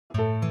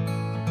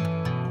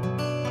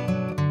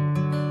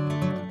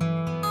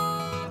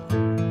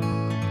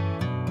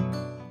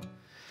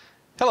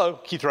Hello,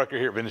 Keith Rucker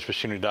here at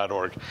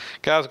VintageMachinery.org.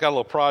 Guys, got a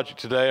little project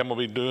today I'm going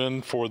to be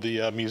doing for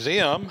the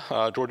museum,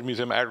 Georgia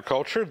Museum of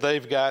Agriculture.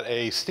 They've got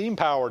a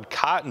steam-powered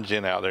cotton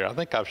gin out there. I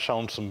think I've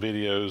shown some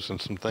videos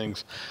and some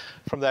things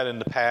from that in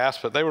the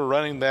past, but they were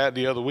running that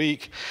the other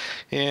week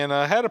and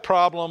had a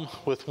problem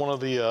with one of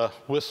the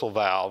whistle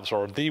valves,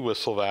 or the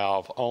whistle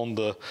valve on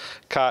the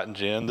cotton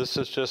gin. This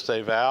is just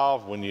a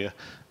valve. When you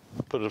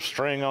put a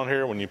string on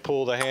here, when you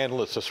pull the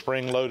handle, it's a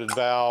spring-loaded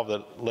valve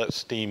that lets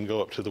steam go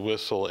up to the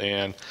whistle,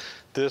 and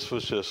this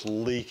was just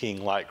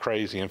leaking like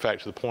crazy. In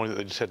fact, to the point that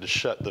they just had to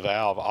shut the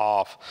valve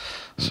off.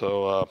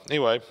 So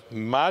anyway,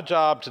 my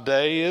job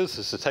today is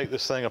to take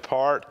this thing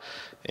apart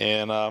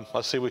and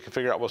let's see if we can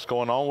figure out what's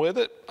going on with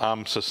it.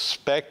 I'm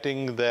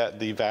suspecting that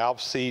the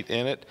valve seat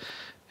in it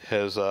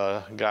has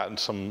gotten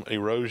some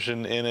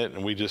erosion in it,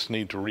 and we just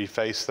need to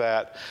reface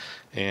that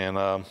and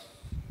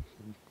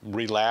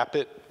relap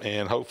it,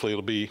 and hopefully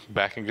it'll be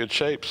back in good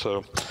shape.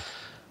 So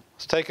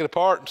let's take it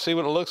apart and see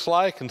what it looks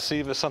like and see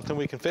if it's something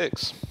we can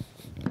fix.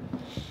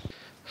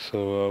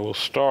 So we'll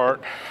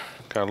start.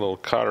 Got a little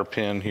cotter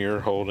pin here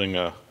holding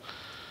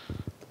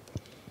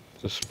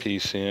this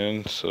piece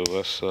in. So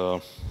let's see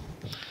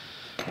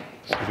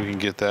if we can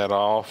get that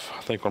off.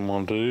 I think what I'm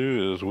going to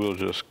do is we'll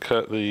just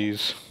cut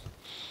these.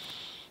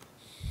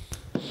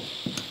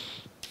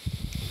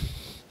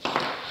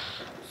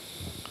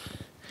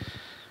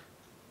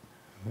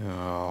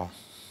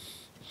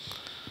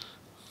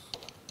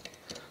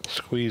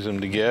 Squeeze them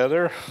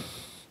together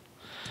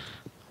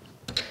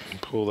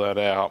and pull that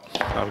out.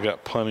 I've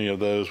got plenty of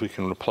those. We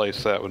can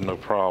replace that with no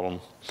problem.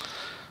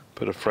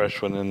 Put a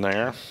fresh one in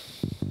there.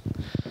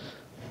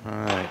 All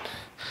right.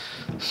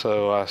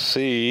 So I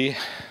see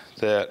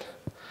that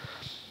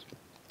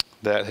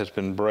that has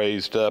been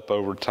brazed up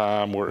over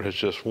time where it has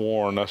just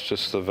worn. That's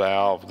just the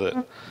valve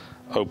that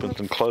opens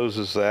and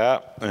closes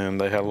that, and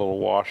they had a little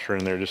washer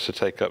in there just to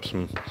take up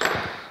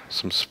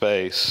some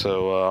space.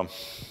 So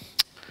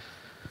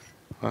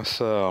let's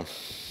go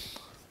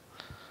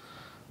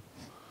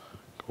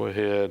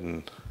ahead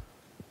and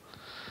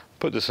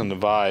put this in the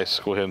vise.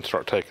 Go ahead and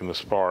start taking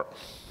this apart.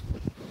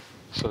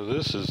 So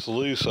this is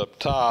loose up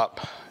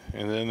top,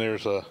 and then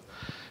there's a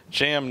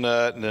jam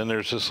nut, and then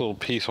there's this little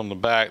piece on the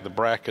back, the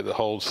bracket that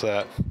holds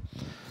that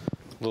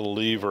little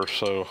lever.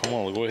 So I'm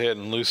going to go ahead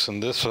and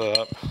loosen this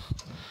up.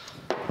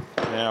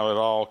 Now it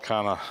all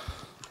kind of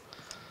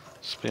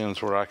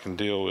spins where I can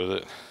deal with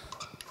it.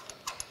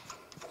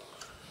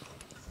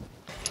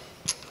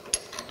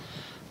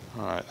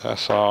 All right,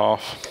 that's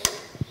off.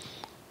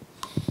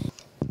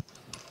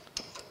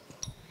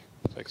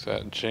 Takes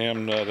that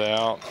jam nut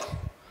out,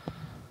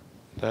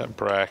 that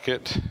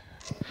bracket,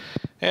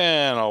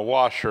 and a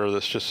washer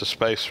that's just a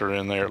spacer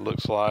in there, it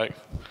looks like.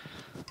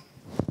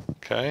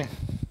 Okay.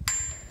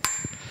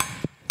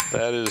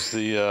 That is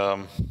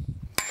the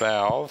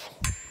valve.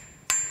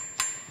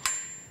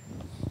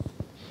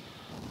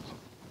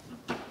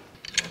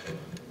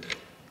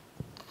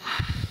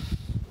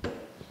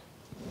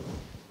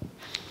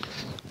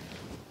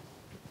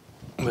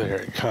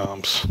 There it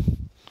comes.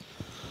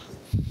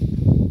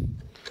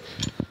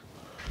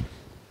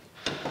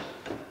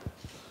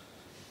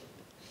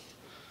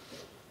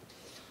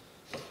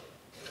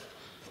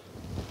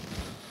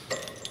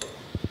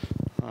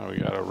 We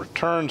got a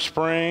return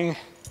spring,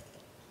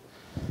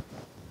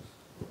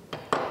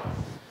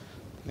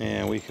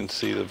 and we can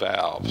see the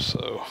valve.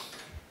 So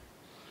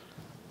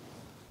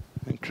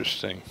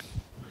interesting.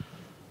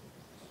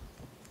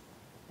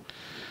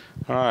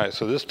 All right,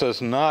 so this does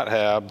not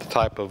have the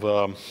type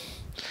of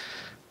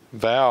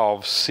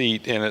valve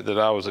seat in it that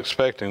I was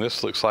expecting.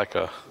 This looks like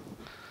a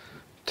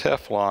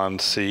Teflon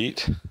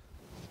seat.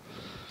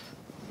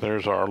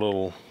 There's our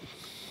little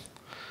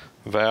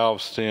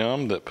valve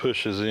stem that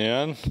pushes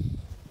in.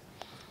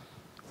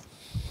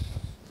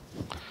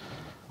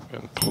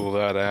 And pull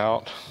that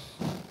out.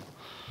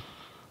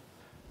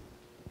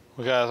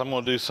 Well, guys, I'm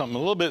going to do something a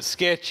little bit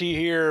sketchy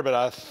here, but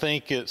I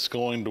think it's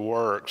going to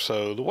work.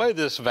 So the way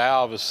this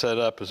valve is set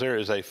up is there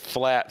is a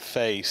flat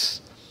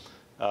face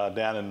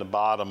down in the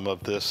bottom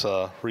of this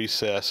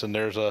recess, and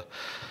there's the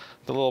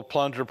little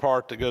plunger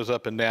part that goes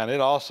up and down. It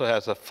also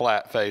has a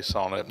flat face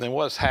on it. And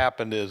what's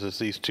happened is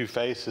these two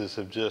faces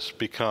have just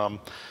become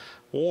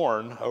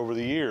worn over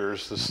the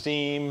years. The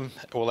steam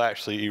will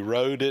actually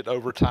erode it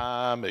over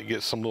time. It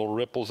gets some little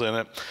ripples in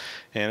it,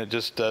 and it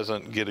just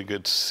doesn't get a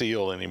good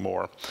seal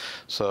anymore.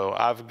 So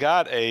I've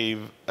got a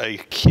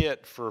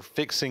kit for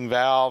fixing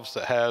valves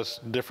that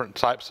has different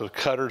types of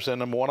cutters in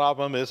them. One of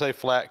them is a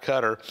flat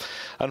cutter.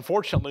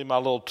 Unfortunately, my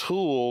little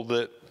tool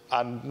that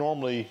I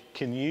normally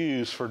can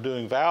use for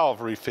doing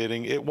valve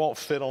refitting, it won't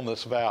fit on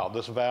this valve.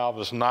 This valve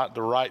is not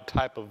the right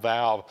type of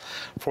valve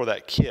for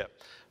that kit.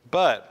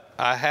 But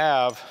I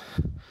have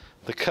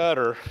the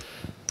cutter.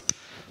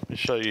 Let me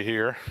show you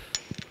here.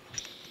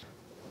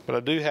 But I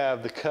do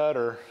have the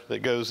cutter that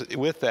goes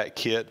with that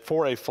kit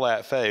for a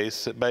flat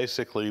face that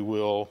basically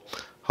will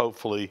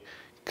hopefully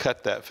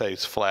cut that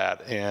face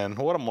flat. And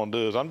what I'm going to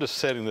do is I'm just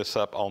setting this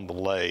up on the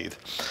lathe.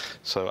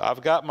 So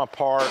I've got my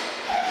part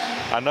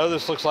I know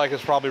this looks like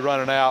it's probably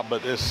running out,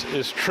 but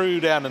it's true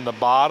down in the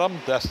bottom.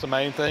 That's the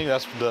main thing.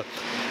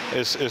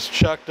 It's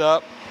chucked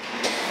up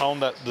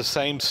on the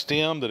same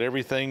stem that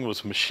everything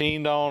was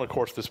machined on. Of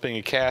course, this being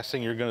a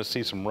casting, you're going to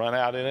see some run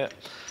out in it.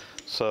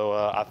 So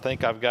I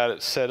think I've got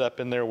it set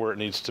up in there where it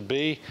needs to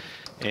be.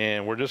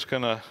 And we're just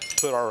going to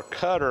put our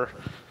cutter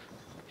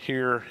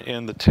here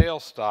in the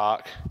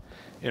tailstock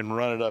and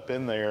run it up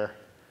in there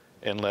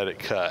and let it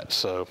cut.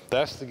 So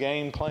that's the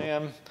game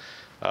plan.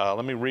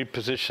 Let me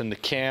reposition the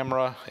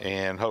camera,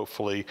 and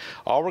hopefully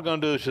all we're going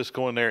to do is just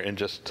go in there and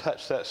just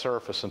touch that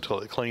surface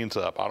until it cleans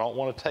up. I don't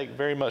want to take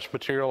very much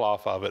material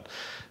off of it,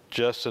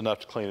 just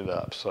enough to clean it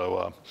up.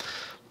 So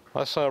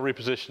let's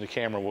reposition the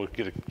camera. We'll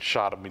get a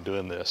shot of me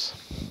doing this.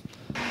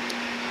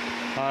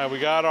 All right, we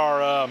got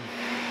our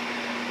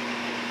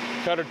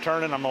cutter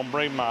turning. I'm going to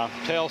bring my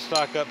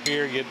tailstock up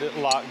here, get it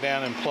locked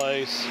down in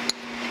place.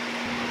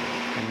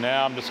 And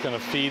now I'm just going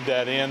to feed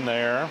that in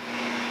there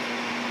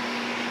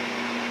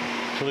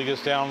until it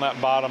gets down on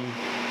that bottom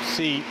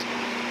seat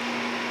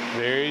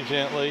very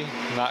gently.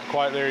 Not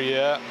quite there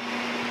yet.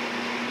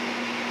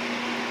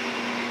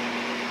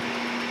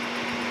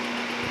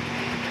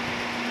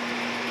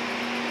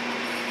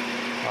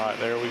 All right,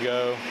 there we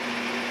go.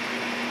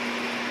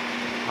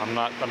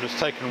 I'm just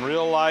taking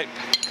real light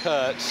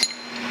cuts.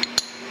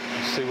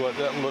 Let's see what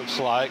that looks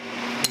like.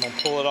 I'm gonna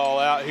pull it all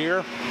out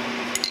here.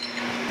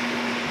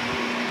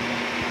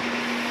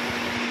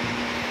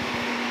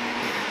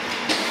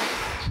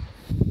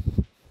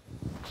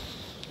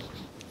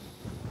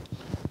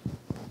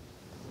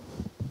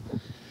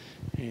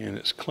 And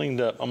it's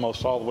cleaned up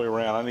almost all the way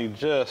around. I need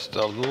just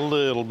a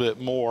little bit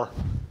more.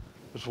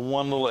 There's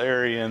one little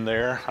area in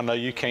there. I know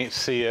you can't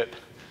see it,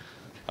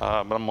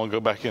 but I'm gonna go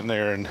back in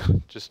there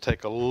and just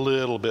take a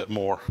little bit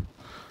more.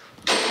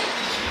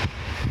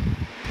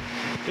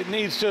 It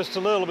needs just a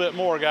little bit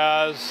more,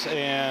 guys,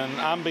 and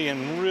I'm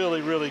being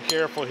really, really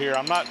careful here.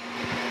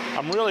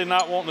 I'm really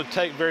not wanting to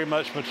take very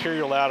much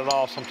material out at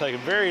all, so I'm taking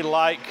very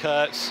light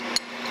cuts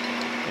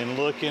and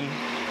looking.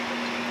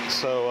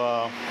 So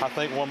I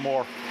think one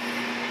more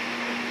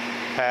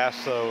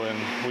pass though, and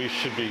we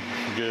should be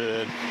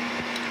good.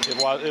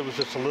 It was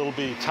just a little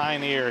bitty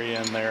tiny area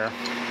in there.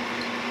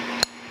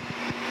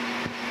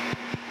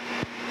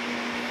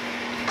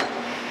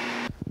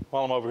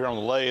 While I'm over here on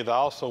the lathe, I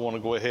also want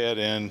to go ahead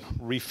and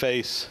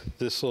reface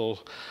this little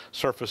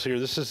surface here.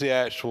 This is the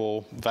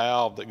actual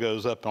valve that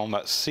goes up on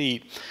that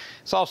seat.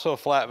 It's also a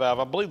flat valve.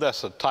 I believe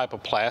that's a type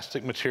of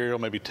plastic material,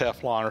 maybe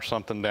Teflon or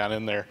something down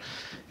in there,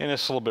 and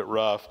it's a little bit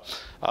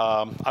rough.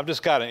 I've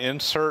just got an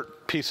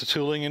insert piece of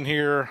tooling in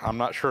here. I'm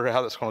not sure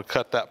how that's going to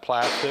cut that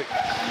plastic.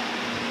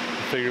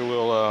 I figure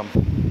we'll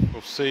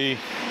see.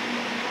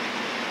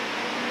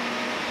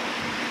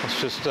 Let's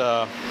just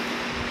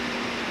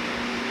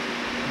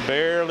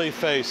barely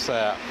face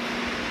that.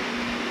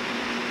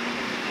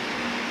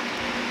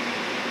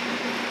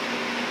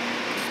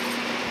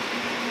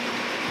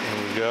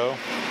 There we go.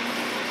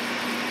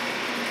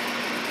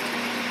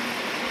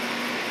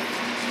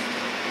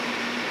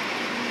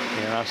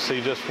 And I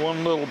see just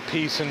one little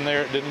piece in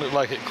there. It didn't look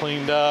like it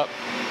cleaned up.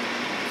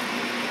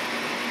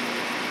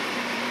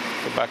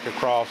 Go back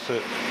across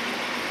it,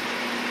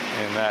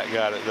 and that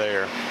got it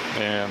there.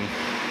 And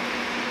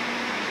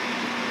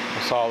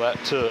that's all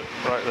that took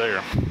right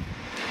there.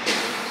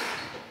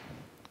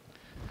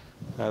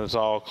 That is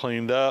all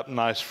cleaned up,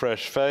 nice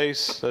fresh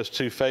face. Those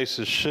two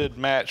faces should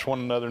match one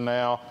another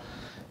now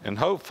and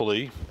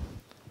hopefully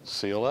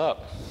seal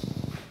up.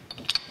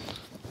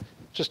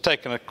 Just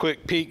taking a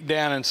quick peek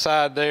down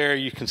inside there,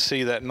 you can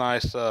see that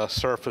nice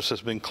surface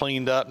has been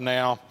cleaned up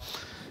now.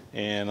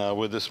 And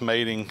with this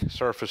mating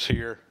surface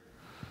here,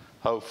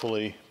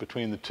 hopefully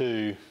between the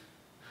two,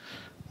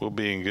 we'll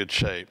be in good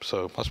shape.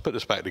 So let's put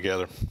this back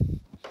together.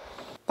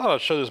 I thought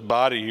I'd show this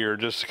body here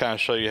just to kind of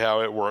show you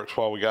how it works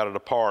while we got it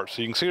apart.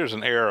 So you can see there's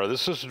an arrow.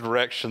 This is the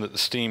direction that the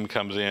steam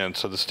comes in.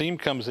 So the steam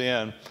comes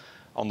in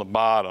on the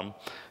bottom,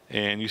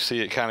 and you see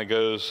it kind of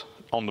goes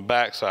on the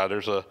back side.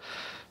 There's a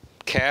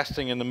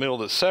casting in the middle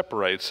that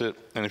separates it,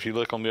 and if you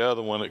look on the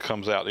other one, it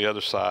comes out the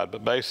other side.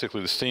 But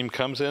basically the steam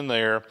comes in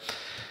there.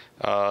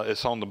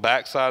 It's on the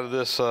back side of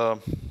this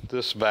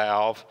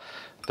valve.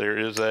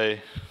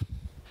 The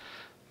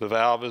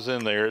valve is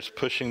in there. It's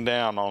pushing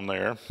down on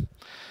there.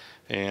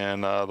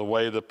 And the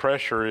way the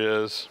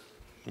pressure is,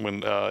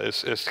 when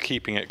it's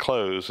keeping it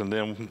closed. And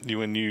then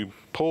when you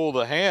pull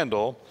the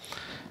handle,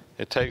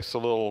 it takes a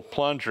little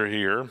plunger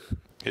here.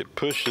 It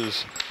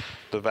pushes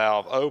the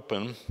valve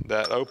open.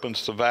 That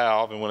opens the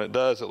valve, and when it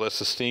does, it lets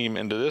the steam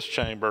into this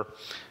chamber,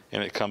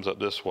 and it comes up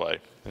this way.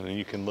 And then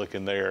you can look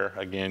in there.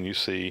 Again, you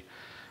see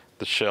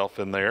the shelf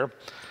in there.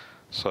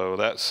 So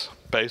that's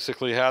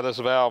basically how this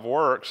valve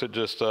works. It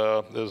just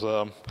is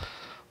a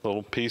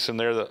little piece in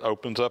there that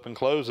opens up and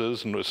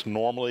closes, and it's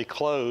normally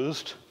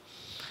closed.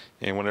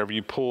 And whenever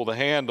you pull the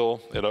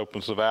handle, it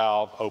opens the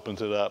valve,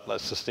 opens it up,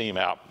 lets the steam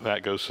out.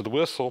 That goes to the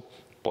whistle,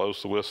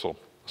 blows the whistle.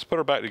 Let's put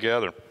her back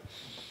together.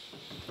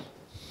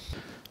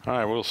 All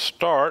right, we'll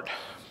start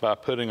by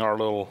putting our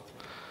little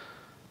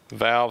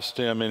valve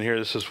stem in here.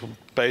 This is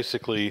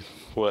basically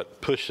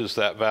what pushes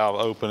that valve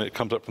open. It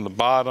comes up from the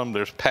bottom.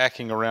 There's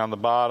packing around the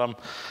bottom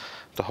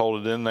to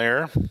hold it in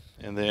there.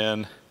 And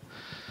then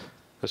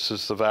this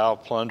is the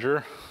valve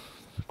plunger.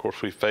 Of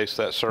course, we face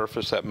that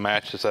surface that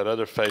matches that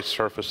other face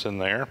surface in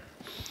there.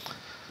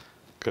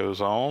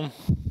 Goes on.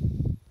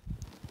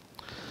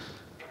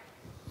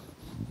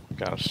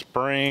 Got a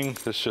spring.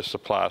 This just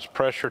applies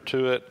pressure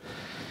to it,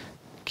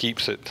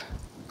 keeps it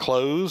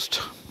closed.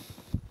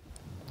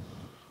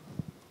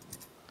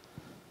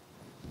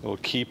 Little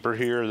keeper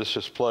here, this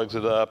just plugs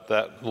it up.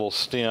 That little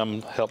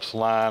stem helps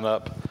line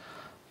up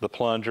the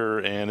plunger,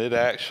 and it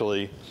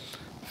actually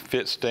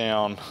fits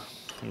down.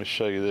 Let me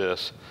show you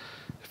this.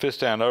 It fits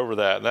down over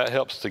that. That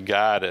helps to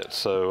guide it.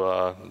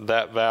 So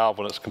that valve,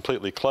 when it's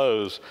completely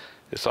closed,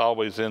 it's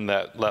always in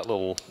that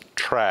little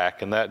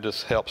track, and that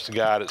just helps to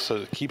guide it so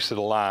it keeps it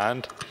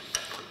aligned.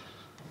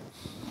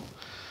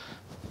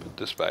 Put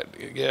this back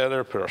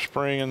together, put our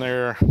spring in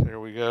there. There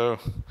we go.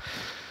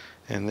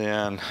 And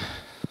then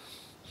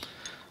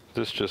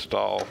this just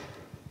all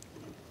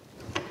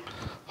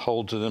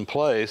holds it in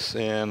place.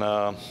 And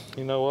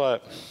you know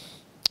what?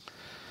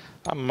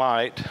 I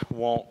might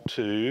want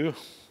to,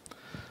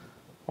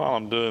 while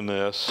I'm doing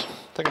this,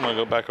 I think I'm gonna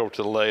go back over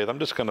to the lathe. I'm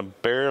just gonna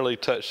barely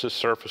touch this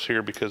surface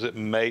here because it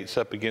mates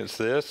up against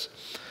this.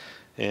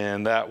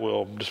 And that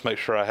will just make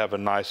sure I have a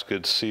nice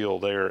good seal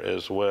there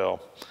as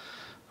well.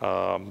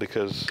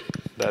 Because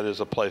that is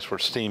a place where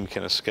steam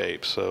can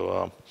escape.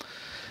 So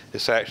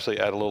it's actually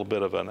at a little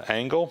bit of an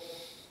angle.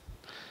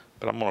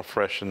 But I'm going to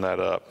freshen that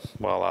up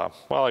while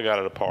I got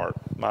it apart.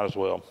 Might as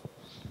well.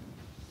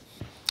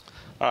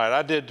 All right,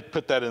 I did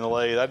put that in the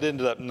lathe. I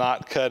ended up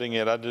not cutting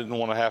it. I didn't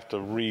want to have to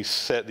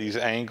reset these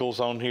angles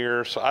on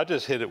here. So I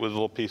just hit it with a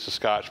little piece of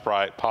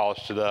Scotch-Brite,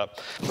 polished it up.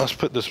 Let's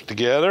put this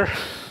together.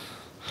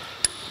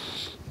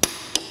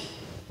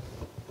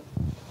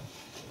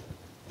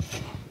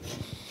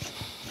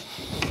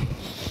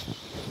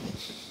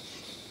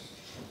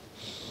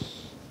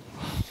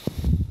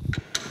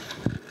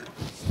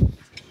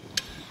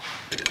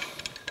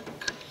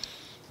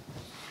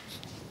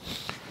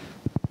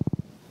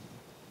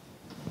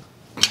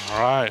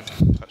 All right,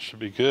 that should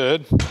be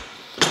good.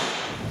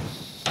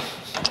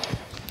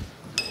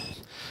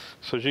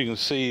 So as you can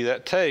see,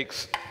 that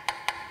takes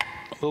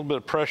a little bit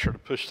of pressure to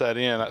push that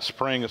in. That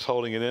spring is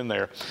holding it in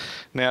there.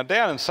 Now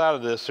down inside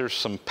of this, there's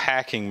some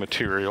packing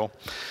material,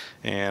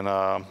 and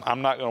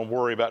I'm not going to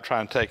worry about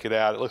trying to take it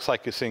out. It looks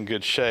like it's in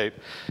good shape.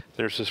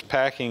 There's this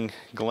packing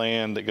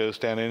gland that goes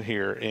down in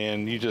here,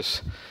 and you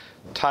just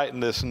tighten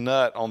this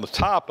nut on the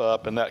top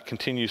up, and that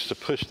continues to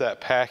push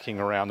that packing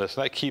around this,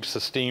 and that keeps the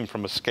steam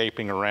from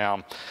escaping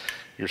around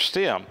your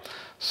stem.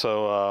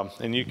 So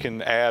and you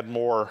can add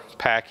more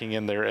packing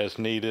in there as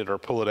needed, or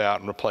pull it out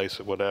and replace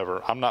it,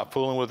 whatever. I'm not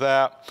fooling with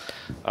that.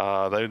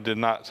 They did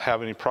not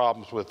have any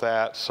problems with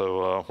that,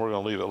 so we're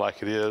going to leave it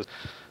like it is.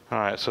 All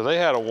right, so they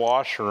had a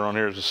washer on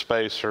here as a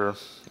spacer.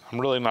 I'm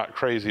really not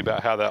crazy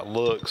about how that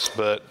looks,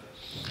 but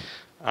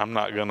I'm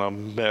not going to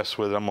mess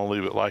with it. I'm going to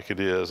leave it like it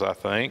is, I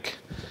think.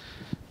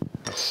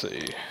 Let's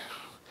see.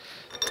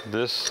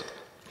 This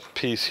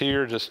piece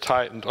here just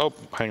tightened. Oh,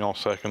 hang on a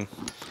second.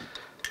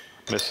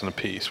 Missing a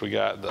piece. We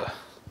got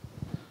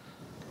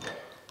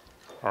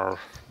our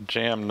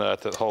jam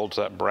nut that holds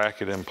that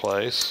bracket in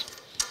place.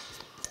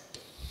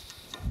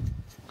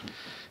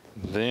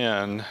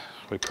 Then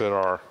we put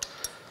our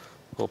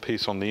little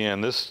piece on the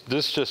end. This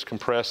just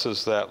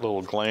compresses that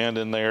little gland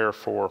in there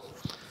for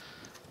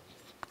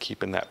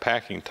keeping that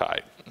packing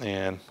tight.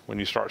 And when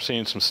you start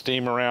seeing some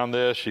steam around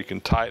this, you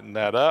can tighten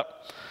that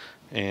up,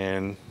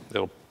 and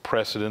it'll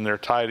press it in there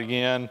tight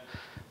again,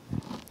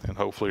 and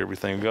hopefully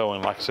everything will go.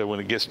 And like I said, when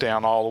it gets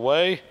down all the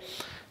way,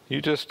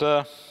 you just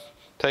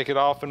take it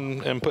off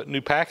and put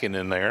new packing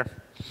in there.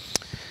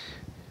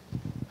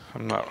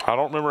 I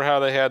don't remember how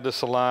they had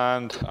this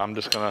aligned. I'm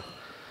just gonna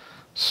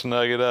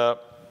snug it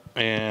up,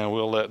 and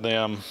we'll let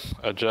them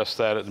adjust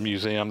that at the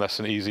museum. That's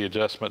an easy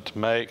adjustment to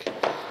make.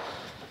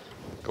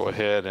 Go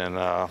ahead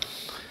and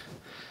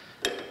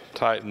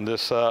tighten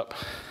this up.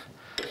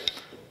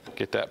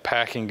 Get that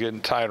packing good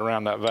and tight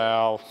around that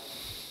valve.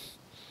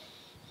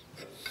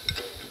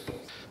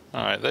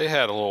 All right, they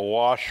had a little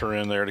washer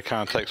in there to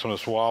kind of take some of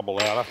this wobble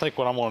out. I think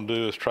what I'm going to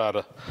do is try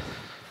to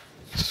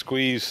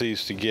squeeze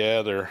these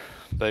together.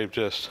 They've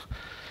just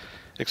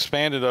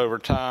expanded over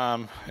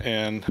time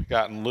and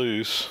gotten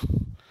loose.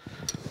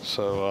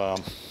 So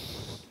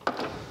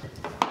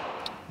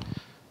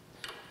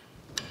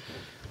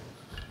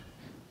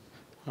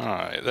all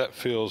right, that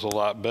feels a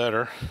lot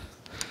better.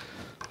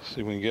 Let's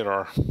see if we can get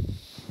our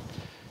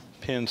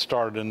pin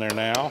started in there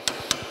now.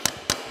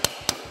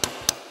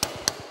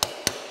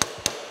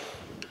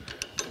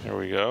 There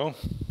we go.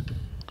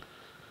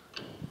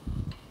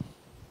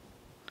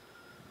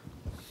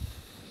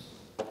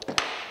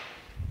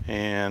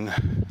 And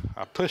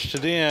I pushed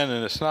it in,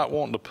 and it's not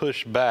wanting to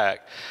push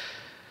back.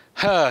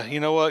 You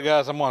know what,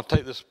 guys? I'm going to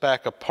take this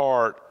back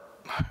apart,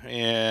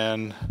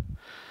 and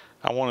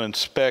I want to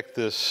inspect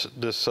this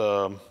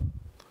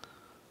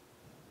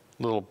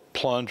little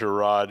plunger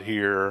rod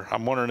here.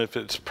 I'm wondering if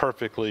it's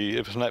perfectly,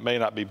 if it may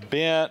not be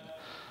bent,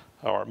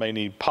 or it may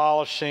need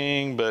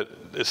polishing, but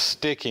it's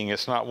sticking.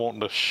 It's not wanting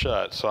to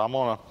shut. So I'm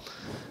gonna,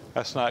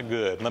 that's not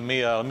good. Let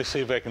me see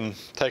if I can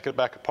take it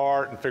back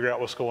apart and figure out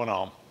what's going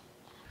on.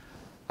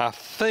 I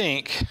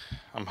think,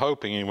 I'm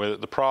hoping anyway,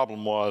 that the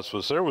problem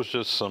was there was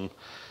just some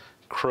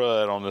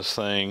crud on this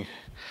thing.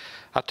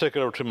 I took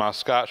it over to my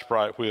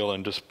Scotch-Brite wheel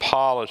and just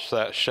polished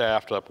that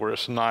shaft up where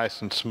it's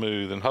nice and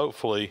smooth, and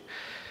hopefully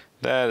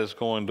that is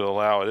going to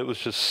allow it. It was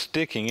just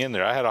sticking in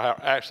there. I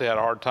actually had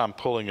a hard time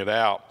pulling it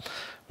out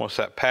once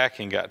that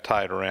packing got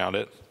tight around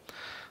it.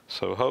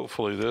 So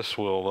hopefully this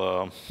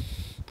will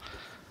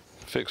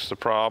fix the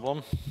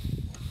problem.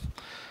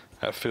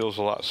 That feels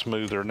a lot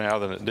smoother now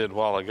than it did a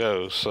while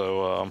ago.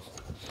 So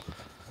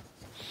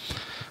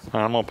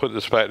I'm gonna put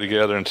this back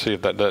together and see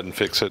if that doesn't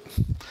fix it.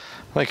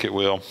 I think it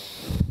will.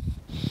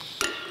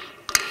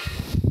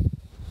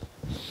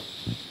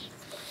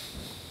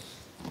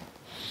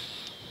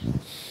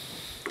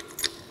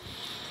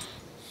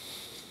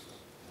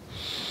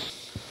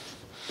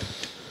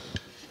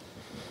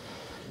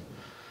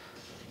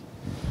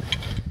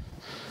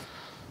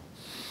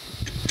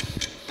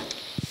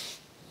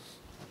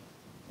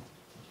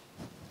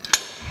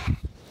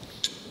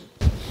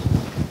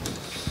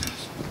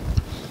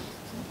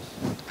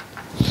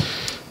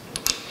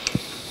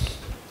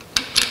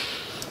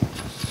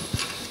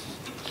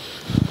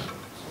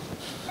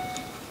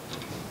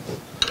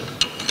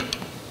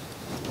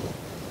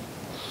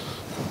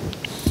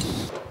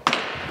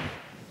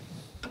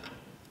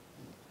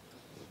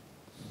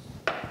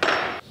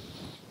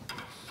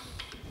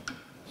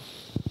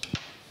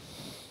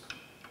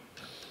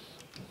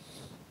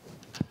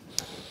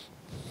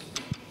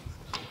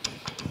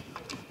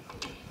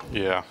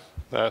 Yeah,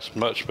 that's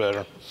much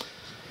better.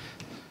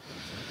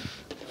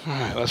 All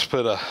right, let's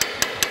put a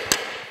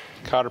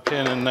cotter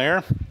pin in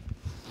there.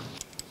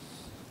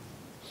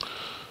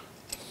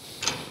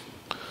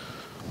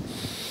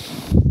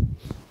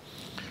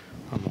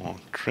 I'm going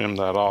to trim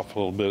that off a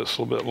little bit. It's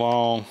a little bit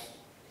long.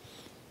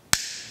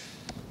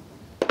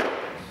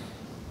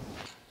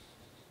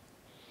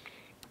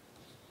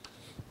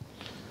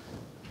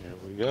 There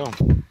we go.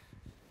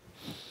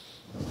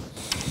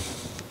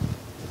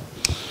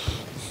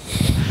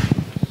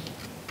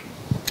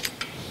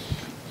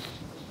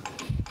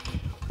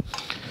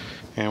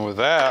 And with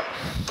that,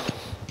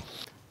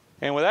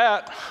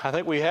 I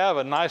think we have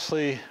a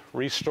nicely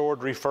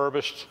restored,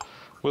 refurbished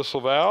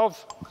whistle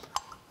valve.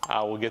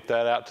 I will get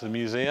that out to the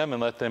museum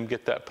and let them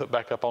get that put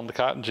back up on the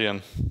cotton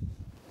gin.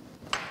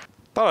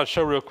 Thought I'd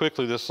show real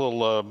quickly this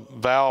little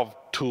valve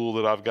tool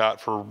that I've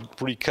got for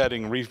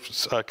cutting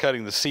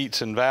the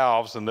seats and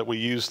valves, and that we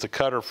use the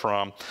cutter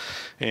from.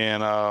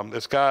 And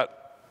it's got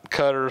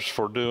cutters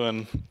for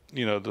doing,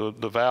 you know,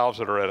 the valves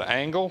that are at an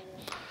angle.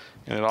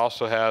 And it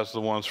also has the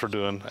ones for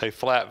doing a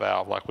flat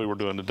valve like we were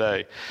doing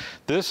today.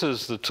 This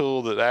is the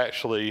tool that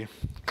actually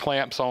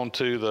clamps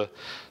onto the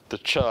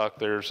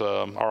chuck.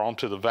 Or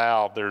onto the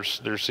valve.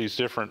 There's these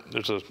different,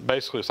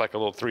 basically it's like a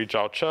little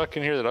 3-jaw chuck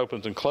in here that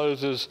opens and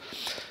closes.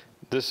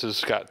 This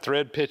has got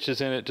thread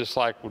pitches in it, just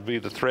like would be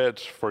the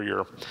threads for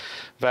your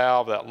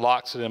valve. That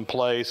locks it in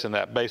place, and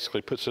that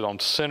basically puts it on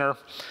center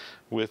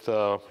with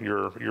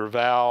your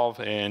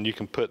valve, and you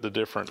can put the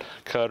different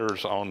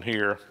cutters on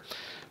here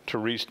to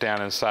reach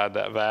down inside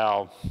that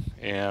valve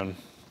and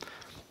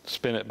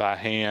spin it by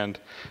hand.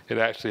 It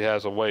actually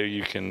has a way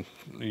you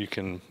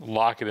can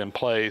lock it in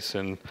place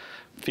and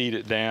feed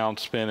it down,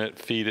 spin it,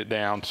 feed it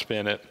down,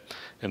 spin it,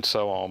 and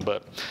so on.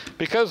 But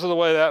because of the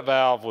way that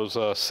valve was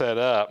set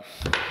up,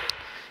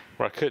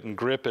 where I couldn't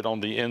grip it on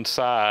the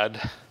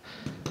inside,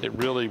 it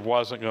really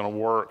wasn't going to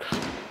work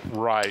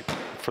right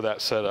for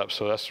that setup.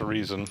 So that's the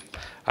reason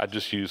I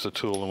just used the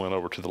tool and went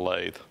over to the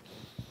lathe.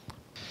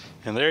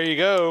 And there you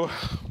go.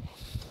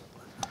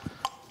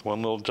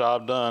 One little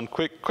job done.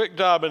 Quick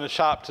job in the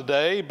shop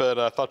today, but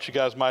I thought you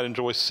guys might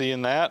enjoy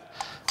seeing that.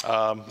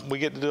 We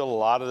get to do a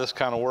lot of this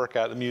kind of work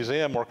at the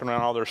museum, working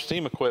around all their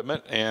steam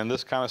equipment, and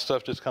this kind of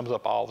stuff just comes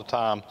up all the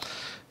time.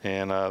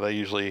 And they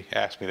usually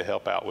ask me to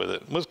help out with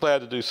it. Was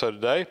glad to do so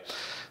today.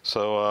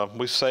 So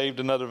we saved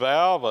another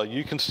valve.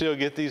 You can still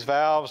get these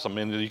valves. I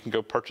mean, you can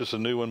go purchase a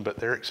new one, but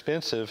they're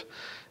expensive.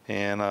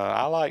 And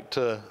I like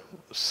to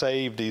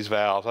save these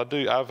valves.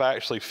 I've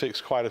actually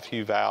fixed quite a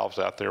few valves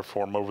out there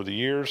for them over the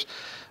years,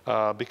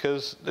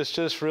 because it's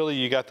just really,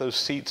 you got those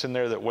seats in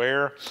there that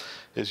wear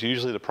is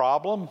usually the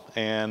problem.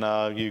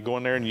 And you go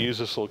in there and use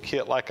this little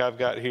kit like I've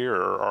got here,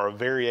 or a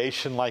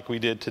variation like we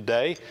did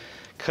today.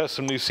 Cut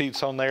some new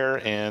seats on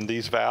there, and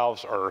these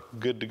valves are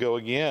good to go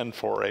again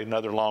for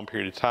another long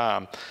period of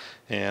time.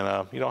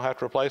 And you don't have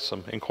to replace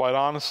them. And quite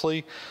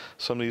honestly,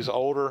 some of these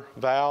older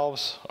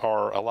valves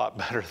are a lot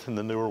better than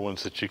the newer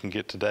ones that you can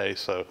get today.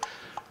 So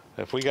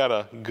if we got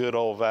a good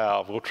old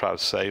valve, we'll try to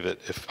save it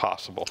if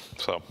possible.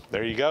 So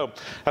there you go.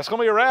 That's going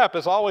to be a wrap.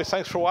 As always,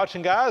 thanks for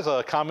watching, guys.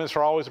 Comments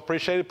are always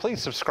appreciated.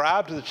 Please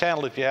subscribe to the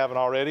channel if you haven't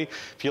already.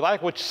 If you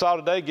like what you saw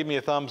today, give me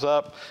a thumbs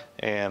up,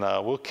 and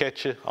we'll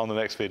catch you on the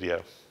next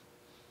video.